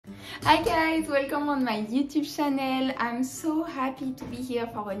Hi guys, welcome on my YouTube channel. I'm so happy to be here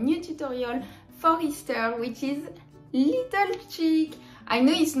for a new tutorial for Easter, which is Little Chick. I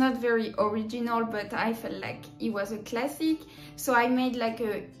know it's not very original, but I felt like it was a classic. So I made like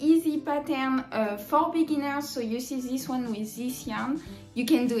a easy pattern for beginners. So you see this one with this yarn. You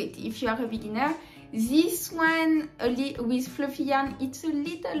can do it if you are a beginner. This one with fluffy yarn, it's a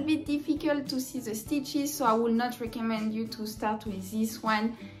little bit difficult to see the stitches, so I will not recommend you to start with this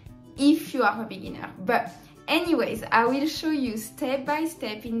one if you are a beginner. But anyways, I will show you step by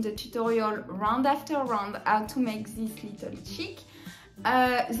step in the tutorial, round after round, how to make this little chick.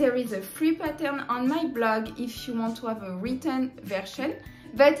 There is a free pattern on my blog if you want to have a written version.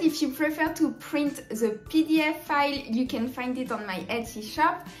 But if you prefer to print the PDF file, you can find it on my Etsy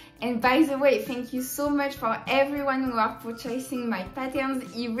shop. And by the way, thank you so much for everyone who are purchasing my patterns.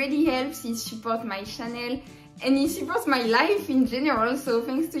 It really helps, it supports my channel and it supports my life in general. So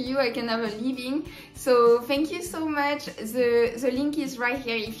thanks to you, I can have a living. So thank you so much. The link is right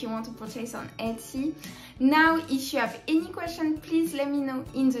here if you want to purchase on Etsy. Now, if you have any question, please let me know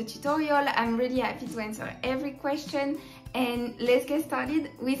in the tutorial. I'm really happy to answer every question. And let's get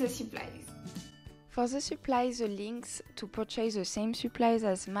started with the supplies. For the supplies, the links to purchase the same supplies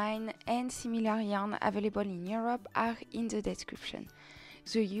as mine and similar yarn available in Europe are in the description.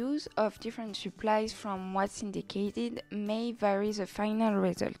 The use of different supplies from what's indicated may vary the final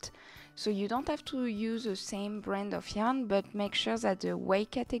result. So you don't have to use the same brand of yarn, but make sure that the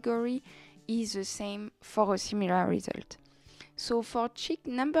weight category is the same for a similar result. So for chick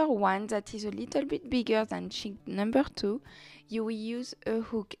number 1, that is a little bit bigger than chick number 2, you will use a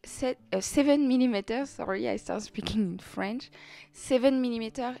hook 7mm, sorry, I start speaking in French,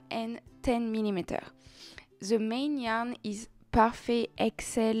 7mm and 10mm. The main yarn is Parfait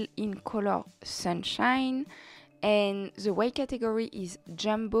XL in color Sunshine, and the weight category is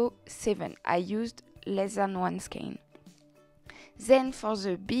Jumbo 7. I used less than 1 skein. Then for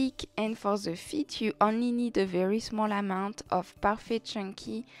the beak and for the feet, you only need a very small amount of Parfait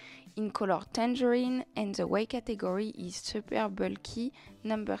Chunky in color Tangerine, and the weight category is Super Bulky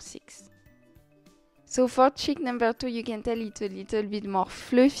number 6. So for chick number 2, you can tell it's a little bit more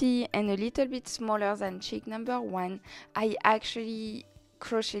fluffy and a little bit smaller than chick number 1. I actually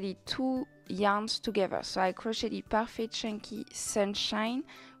crocheted 2 yarns together. So I crocheted Parfait Chunky Sunshine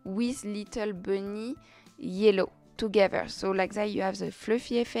with Little Bunny Yellow together. So like that you have the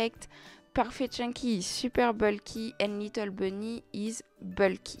fluffy effect. Parfait Chunky is super bulky and Little Bunny is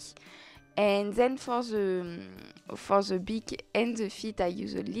bulky. And then for the beak and the feet, I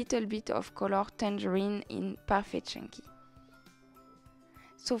use a little bit of color Tangerine in Parfait Chunky.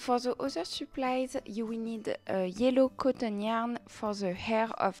 So for the other supplies, you will need a yellow cotton yarn for the hair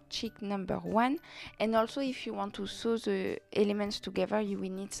of chick number 1. And also if you want to sew the elements together, you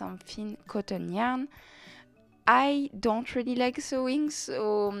will need some thin cotton yarn. I don't really like sewing,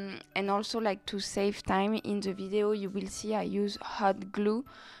 so and also like to save time in the video, you will see I use hot glue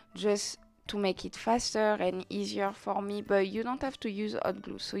just to make it faster and easier for me, but you don't have to use hot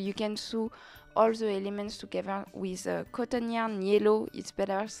glue, so you can sew all the elements together with cotton yarn. Yellow, it's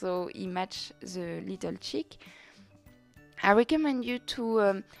better, so it matches the little chick. I recommend you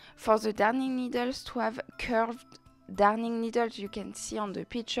to for the darning needles to have curved darning needles. You can see on the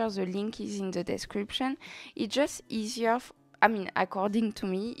picture, the link is in the description. It's just easier, according to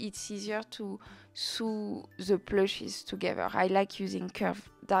me, it's easier to sew the plushes together. I like using curved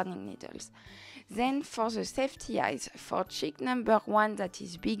darning needles. Then for the safety eyes, for chick number 1 that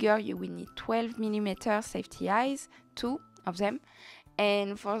is bigger, you will need 12mm safety eyes, 2 of them.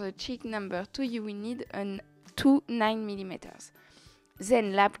 And for the chick number 2, you will need 2 9mm.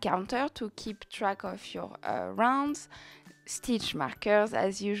 Then lap counter to keep track of your rounds, stitch markers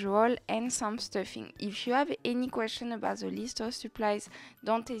as usual, and some stuffing. If you have any question about the list of supplies,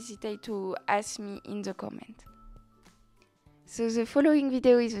 don't hesitate to ask me in the comment. So the following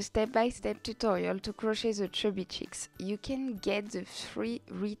video is a step-by-step tutorial to crochet the chubby chicks. You can get the free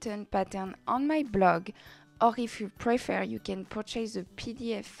written pattern on my blog, or if you prefer, you can purchase the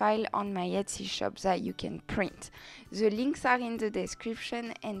PDF file on my Etsy shop that you can print. The links are in the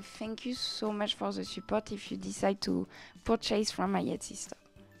description, and thank you so much for the support if you decide to purchase from my Etsy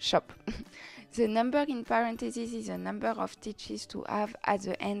shop. The number in parentheses is the number of stitches to have at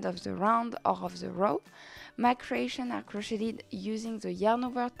the end of the round or of the row. My creations are crocheted using the yarn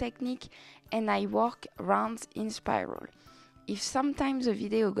over technique, and I work rounds in spiral. If sometimes the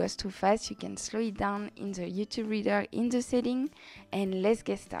video goes too fast, you can slow it down in the YouTube reader in the setting, and let's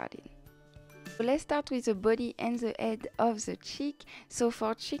get started. So let's start with the body and the head of the chick. So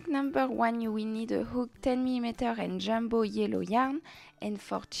for chick number 1 you will need a hook 10mm and jumbo yellow yarn, and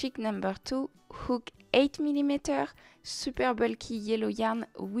for chick number 2 hook 8mm super bulky yellow yarn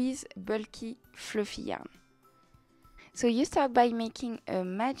with bulky fluffy yarn. So you start by making a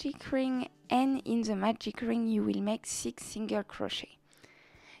magic ring, and in the magic ring you will make 6 single crochet.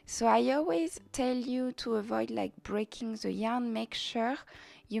 So I always tell you to avoid like breaking the yarn. Make sure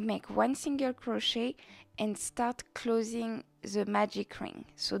you make 1 single crochet and start closing the magic ring.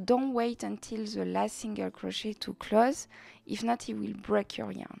 So don't wait until the last single crochet to close, if not it will break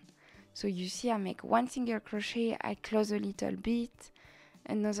your yarn. So you see I make 1 single crochet, I close a little bit,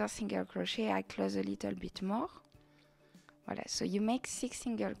 another single crochet, I close a little bit more. Voilà, so you make 6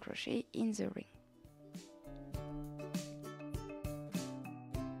 single crochet in the ring.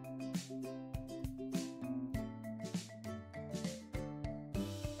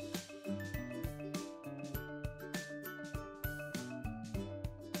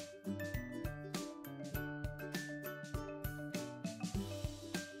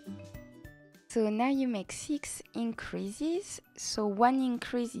 So now you make 6 increases. So 1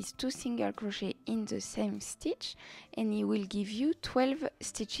 increase is 2 single crochet in the same stitch, and it will give you 12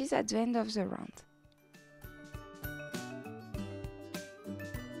 stitches at the end of the round.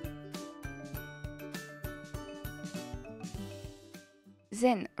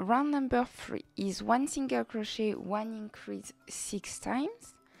 Then round number 3 is 1 single crochet, 1 increase 6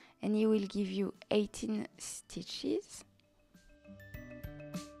 times, and it will give you 18 stitches.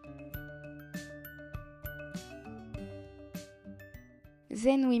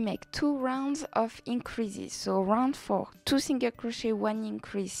 Then we make 2 rounds of increases. So round 4, 2 single crochet, 1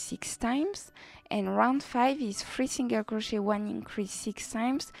 increase 6 times, and round 5 is 3 single crochet, 1 increase 6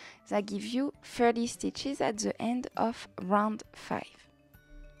 times. That gives you 30 stitches at the end of round 5.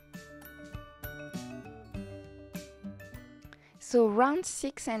 So round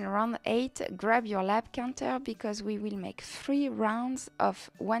 6 and round 8, grab your lap counter because we will make 3 rounds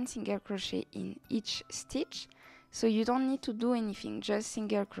of 1 single crochet in each stitch. So you don't need to do anything, just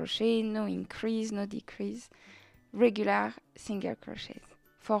single crochet, no increase, no decrease, regular single crochets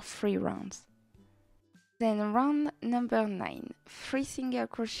for 3 rounds. Then round number 9, 3 single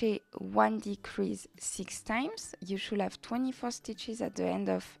crochet, 1 decrease 6 times. You should have 24 stitches at the end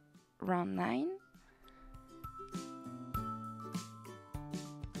of round 9.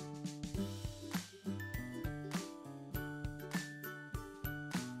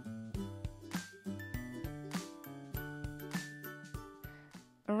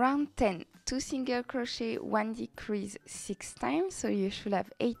 Round 10, 2 single crochet, 1 decrease 6 times, so you should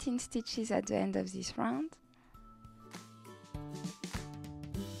have 18 stitches at the end of this round.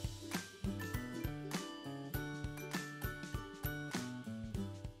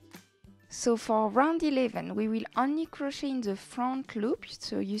 So for round 11, we will only crochet in the front loop,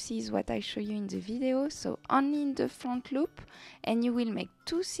 so you see is what I show you in the video, so only in the front loop, and you will make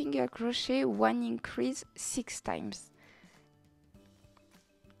 2 single crochet, 1 increase 6 times.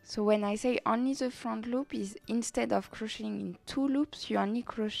 So when I say only the front loop, is instead of crocheting in 2 loops, you only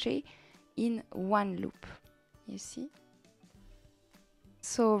crochet in 1 loop, you see.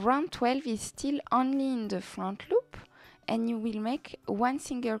 So round 12 is still only in the front loop, and you will make 1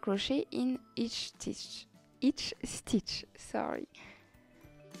 single crochet in each stitch, sorry.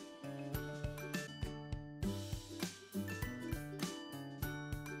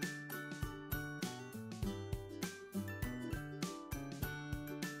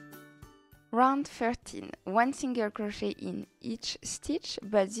 Round 13, 1 single crochet in each stitch,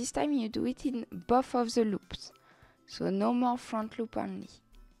 but this time you do it in both of the loops. So no more front loop only.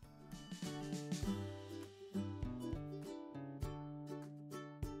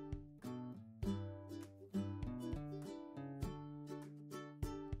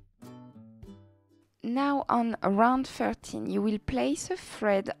 Now on round 13, you will place a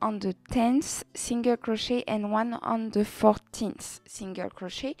thread on the 10th single crochet and one on the 14th single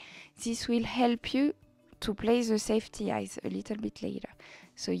crochet. This will help you to place the safety eyes a little bit later.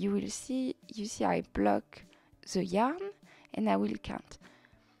 So you will see, I block the yarn and I will count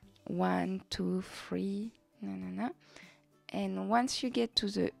 1, 2, 3, and once you get to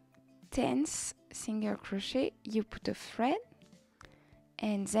the 10th single crochet, you put a thread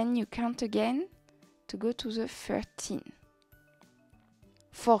and then you count again to go to the 14,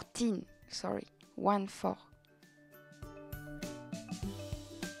 1, 4.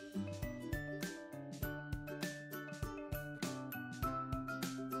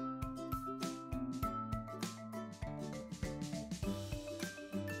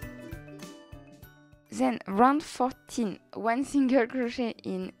 Then round 14, 1 single crochet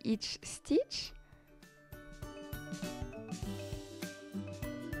in each stitch.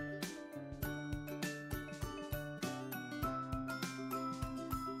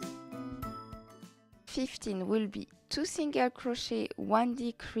 '15 will be 2 single crochet, 1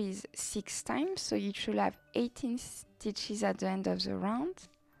 decrease 6 times, so you should have 18 stitches at the end of the round.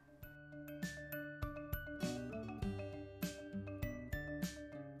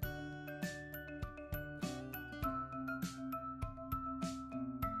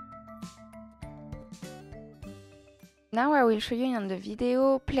 Now I will show you on the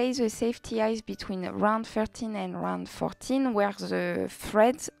video, place the safety eyes between round 13 and round 14 where the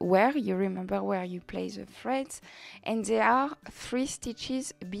threads were. You remember where you place the threads, and there are 3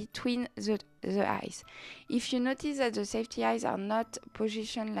 stitches between the eyes. If you notice that the safety eyes are not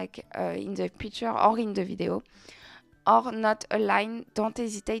positioned like in the picture or in the video, or not aligned, don't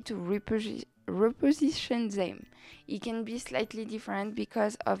hesitate to reposition them. It can be slightly different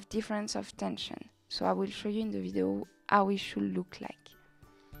because of difference of tension. So I will show you in the video how it should look like.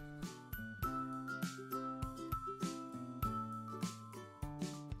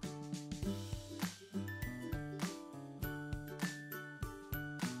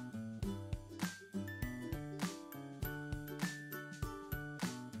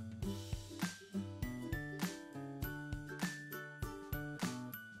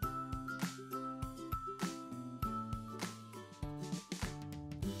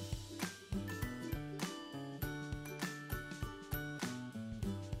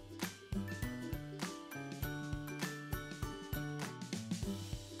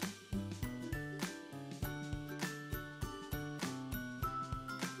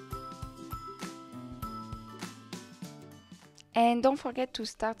 And don't forget to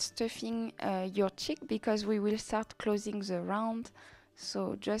start stuffing your chick because we will start closing the round.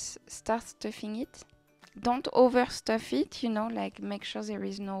 So just start stuffing it. Don't overstuff it, you know, like make sure there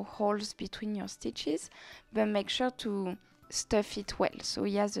is no holes between your stitches, but make sure to stuff it well so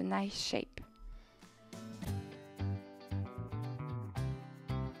it has a nice shape.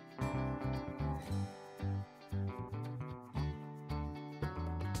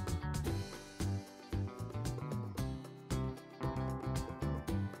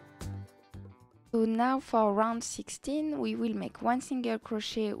 So now for round 16, we will make 1 single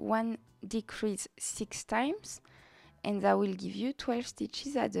crochet, 1 decrease 6 times, and that will give you 12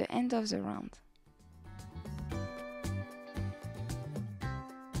 stitches at the end of the round.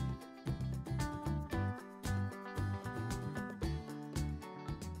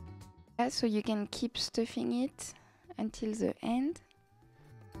 Yeah, so you can keep stuffing it until the end.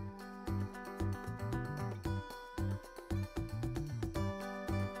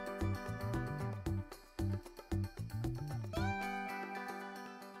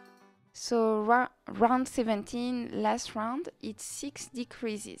 So round 17, last round, it's 6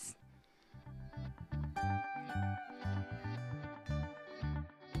 decreases.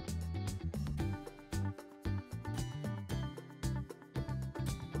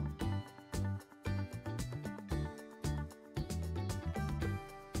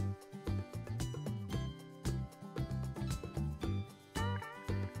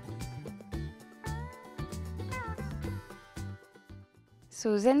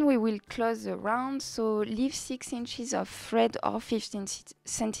 So then we will close the round, so leave 6 inches of thread or 15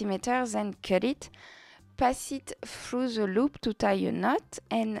 centimeters and cut it. Pass it through the loop to tie a knot,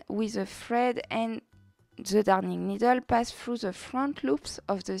 and with the thread and the darning needle, pass through the front loops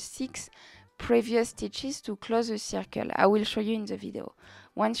of the 6 previous stitches to close the circle. I will show you in the video.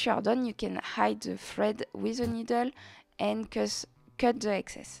 Once you are done, you can hide the thread with the needle and cut the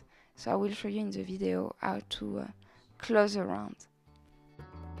excess. So I will show you in the video how to close the round.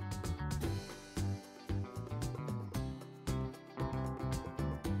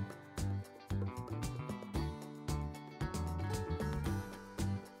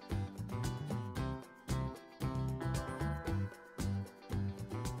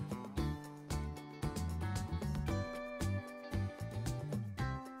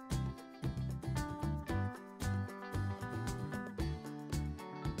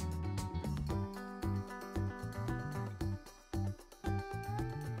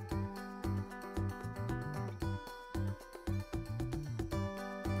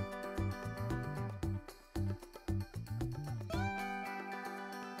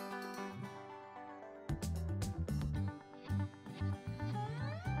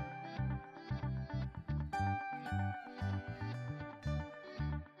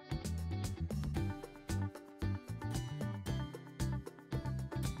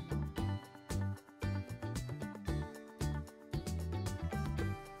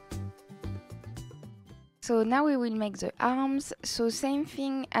 So now we will make the arms. So same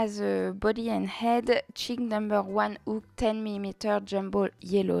thing as the body and head. Chick number 1 hook 10mm jumbo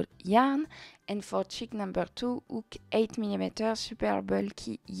yellow yarn, and for chick number 2 hook 8mm super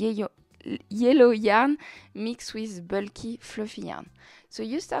bulky yellow yarn mixed with bulky fluffy yarn. So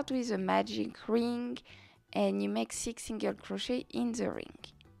you start with a magic ring and you make 6 single crochet in the ring.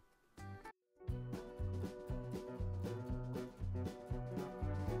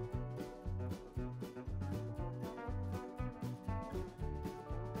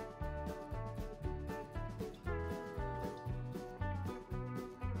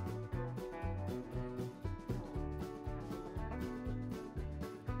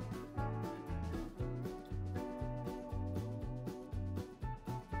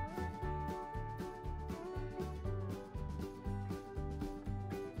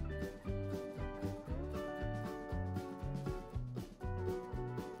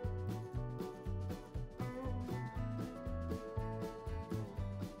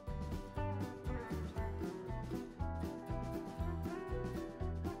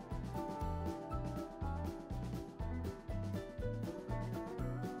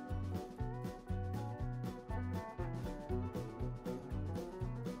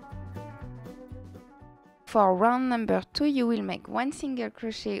 For round number 2, you will make 1 single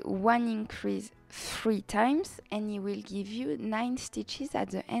crochet, 1 increase 3 times, and it will give you 9 stitches at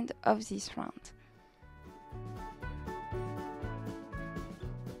the end of this round.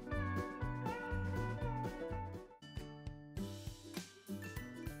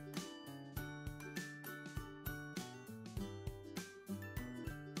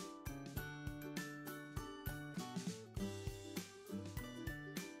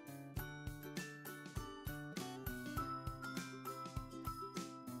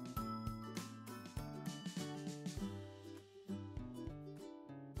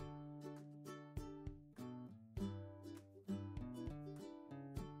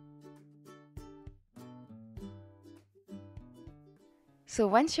 So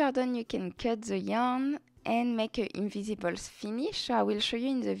once you are done, you can cut the yarn and make an invisible finish. So I will show you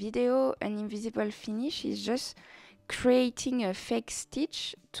in the video. An invisible finish is just creating a fake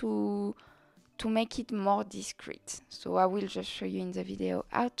stitch to make it more discreet. So I will just show you in the video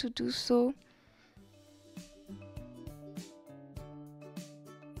how to do so.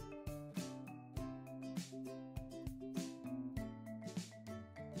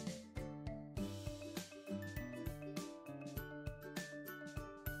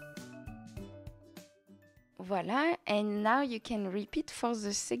 Voila, and now you can repeat for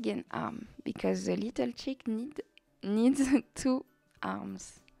the second arm because the little chick needs 2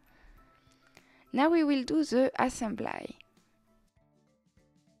 arms. Now we will do the assemblage.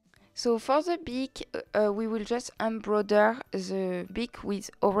 So for the beak, we will just embroider the beak with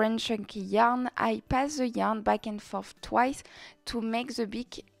orange chunky yarn. I pass the yarn back and forth twice to make the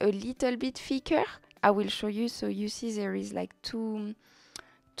beak a little bit thicker. I will show you, so you see there is like two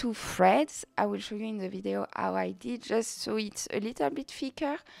threads. I will show you in the video how I did, just so it's a little bit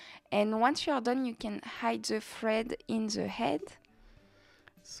thicker. And once you are done, you can hide the thread in the head.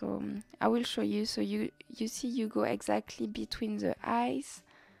 So I will show you. So you see you go exactly between the eyes.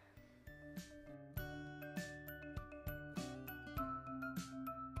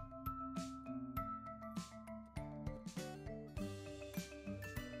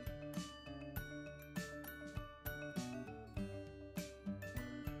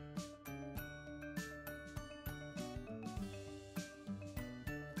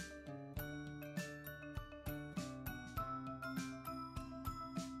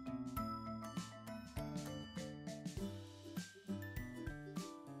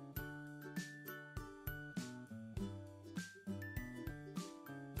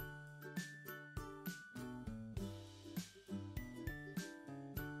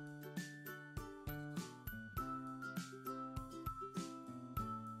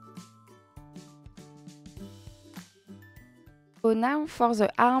 So now for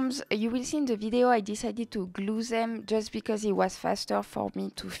the arms, you will see in the video I decided to glue them just because it was faster for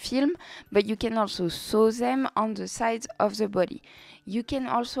me to film, but you can also sew them on the sides of the body. You can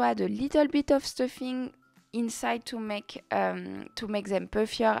also add a little bit of stuffing inside to make them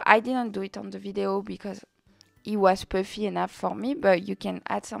puffier. I didn't do it on the video because it was puffy enough for me, but you can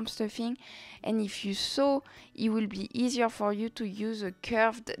add some stuffing, and if you sew, it will be easier for you to use a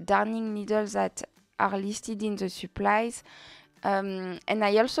curved darning needles that are listed in the supplies. And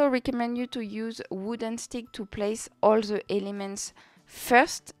I also recommend you to use wooden stick to place all the elements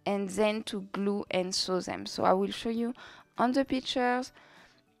first and then to glue and sew them. So I will show you on the pictures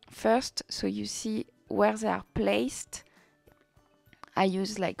first, so you see where they are placed. I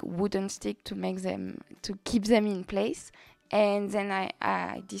use like wooden stick to make them, to keep them in place, and then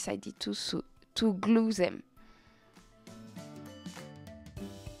I decided to glue them.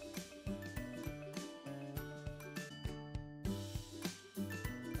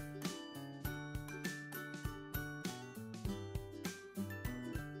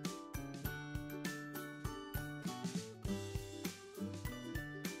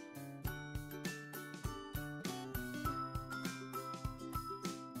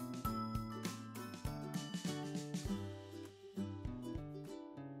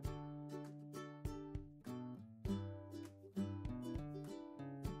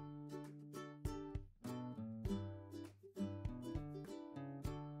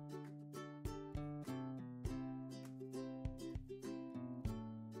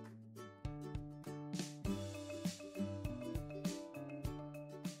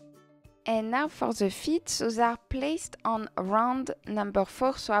 And now for the feet, so they are placed on round number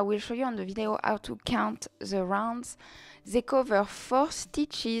 4, so I will show you on the video how to count the rounds. They cover 4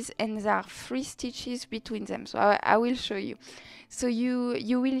 stitches and there are 3 stitches between them, so I will show you. So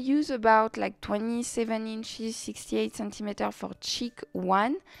you will use about like 27 inches, 68 centimeters for cheek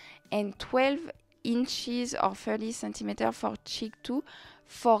 1 and 12 inches or 30 centimeters for cheek 2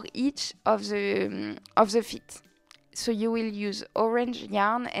 for each of the feet. So you will use orange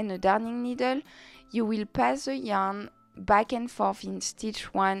yarn and a darning needle. You will pass the yarn back and forth in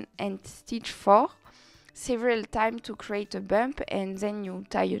stitch 1 and stitch 4 several times to create a bump, and then you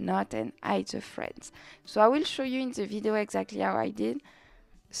tie a knot and hide the threads. So I will show you in the video exactly how I did.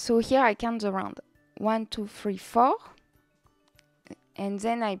 So here I count the round 1, 2, 3, 4, and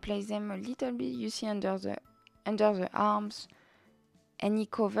then I place them a little bit, you see, under the arms, and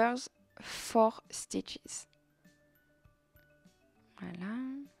it covers 4 stitches. Voila.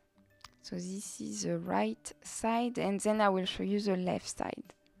 So this is the right side, and then I will show you the left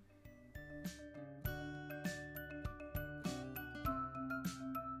side.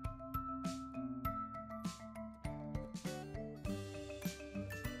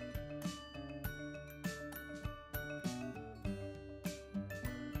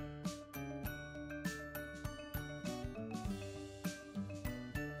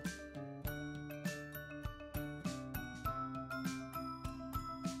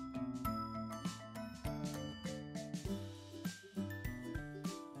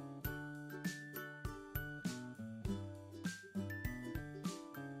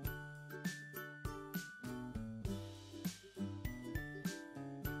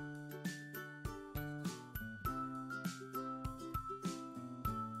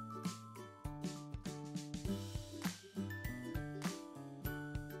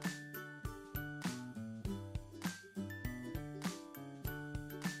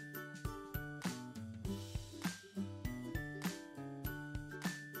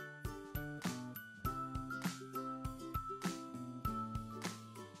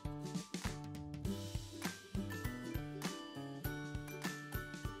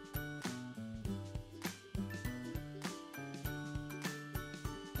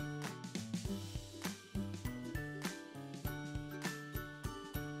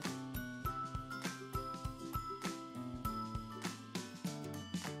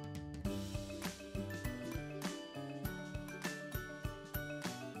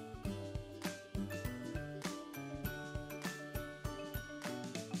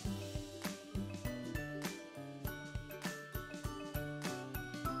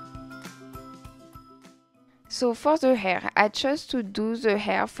 So for the hair, I chose to do the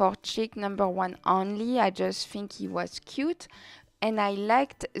hair for cheek number 1 only. I just think it was cute, and I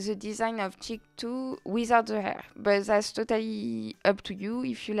liked the design of cheek 2 without the hair. But that's totally up to you.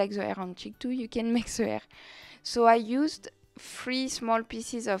 If you like the hair on cheek 2, you can make the hair. So I used 3 small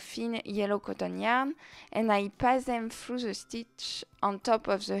pieces of thin yellow cotton yarn, and I pass them through the stitch on top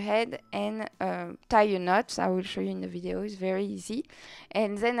of the head and tie a knot. I will show you in the video, it's very easy.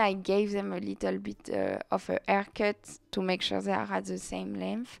 And then I gave them a little bit of a haircut to make sure they are at the same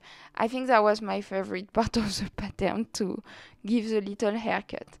length. I think that was my favorite part of the pattern, to give the little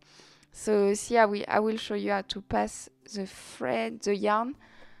haircut. So see, I will show you how to pass the thread, the yarn,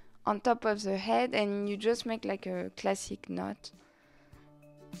 on top of the head, and you just make like a classic knot.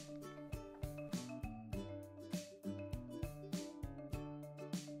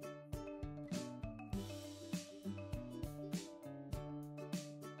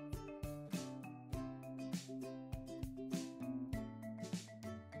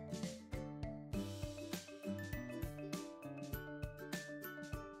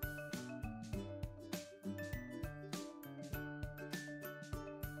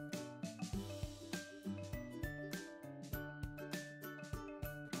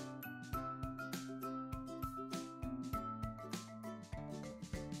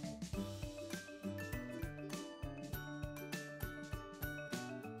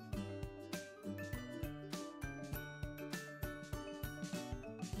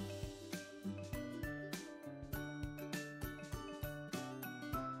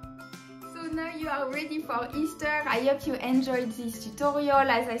 now you are ready for Easter. I hope you enjoyed this tutorial.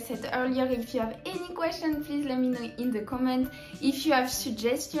 As I said earlier, if you have any questions, please let me know in the comments. If you have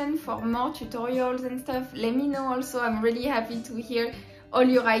suggestions for more tutorials and stuff, let me know also. I'm really happy to hear all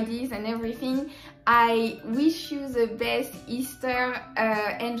your ideas and everything. I wish you the best Easter.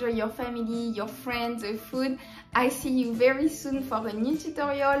 Enjoy your family, your friends, the food. I see you very soon for a new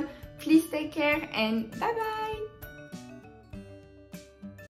tutorial. Please take care and bye bye.